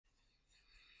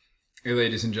Hey,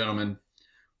 ladies and gentlemen,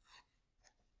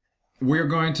 we're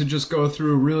going to just go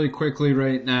through really quickly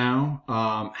right now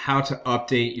how to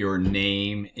update your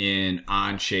name in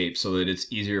OnShape so that it's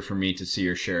easier for me to see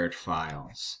your shared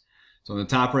files. So in the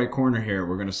top right corner here,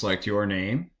 we're going to select your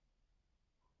name.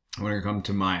 We're going to come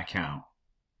to My Account.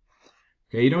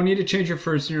 Okay, you don't need to change your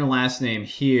first and your last name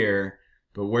here,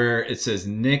 but where it says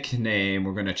nickname,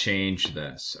 we're going to change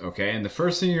this. Okay, and the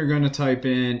first thing you're going to type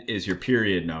in is your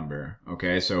period number.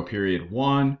 Okay, so period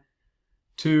 1,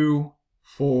 2,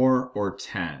 4, or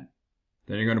 10.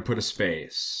 Then you're going to put a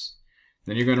space.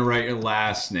 Then you're going to write your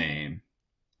last name.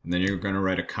 And then you're going to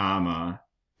write a comma,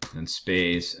 and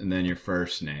space, and then your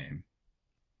first name.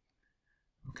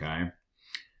 Okay,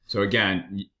 so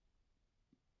again,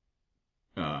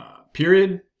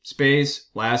 period, space,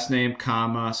 last name,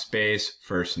 comma, space,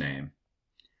 first name.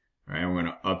 All right, we're going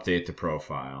to update the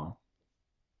profile.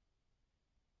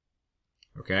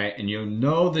 Okay, and you'll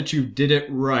know that you did it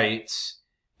right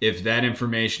if that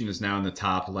information is now in the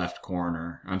top left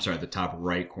corner, the top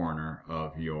right corner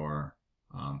of your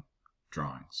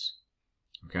drawings.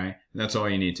 Okay, and that's all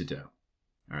you need to do.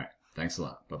 All right, thanks a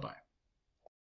lot. Bye-bye.